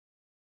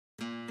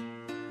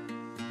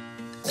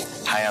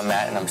Hi, I'm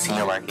Matt, and I'm a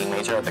senior marketing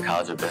major at the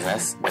College of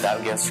Business.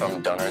 Without gifts from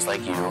donors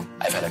like you,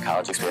 I've had a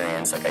college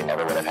experience like I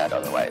never would have had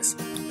otherwise.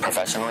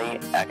 Professionally,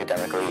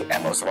 academically,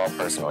 and most of all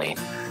personally,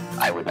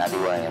 I would not be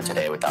where I am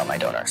today without my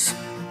donors.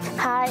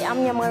 Hi, I'm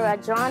Yamura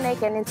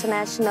Adronik, an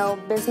international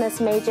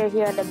business major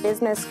here at the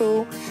business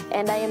school,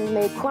 and I am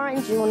a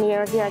current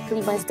junior here at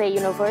Cleveland State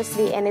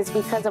University, and it's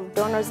because of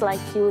donors like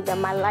you that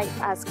my life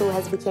at school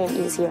has become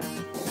easier.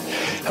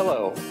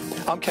 Hello,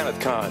 I'm Kenneth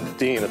Kahn,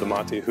 Dean of the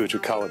Monte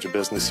Ahuja College of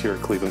Business here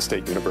at Cleveland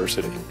State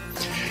University.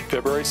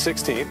 February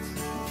 16th,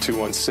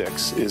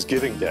 216, is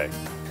Giving Day.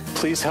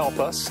 Please help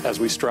us as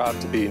we strive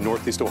to be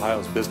Northeast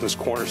Ohio's business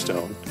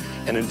cornerstone,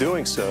 and in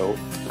doing so,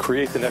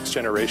 create the next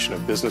generation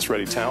of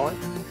business-ready talent,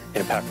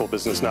 impactful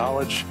business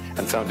knowledge,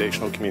 and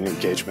foundational community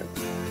engagement.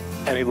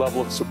 Any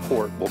level of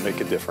support will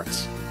make a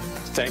difference.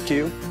 Thank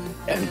you,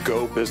 and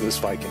go Business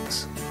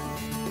Vikings.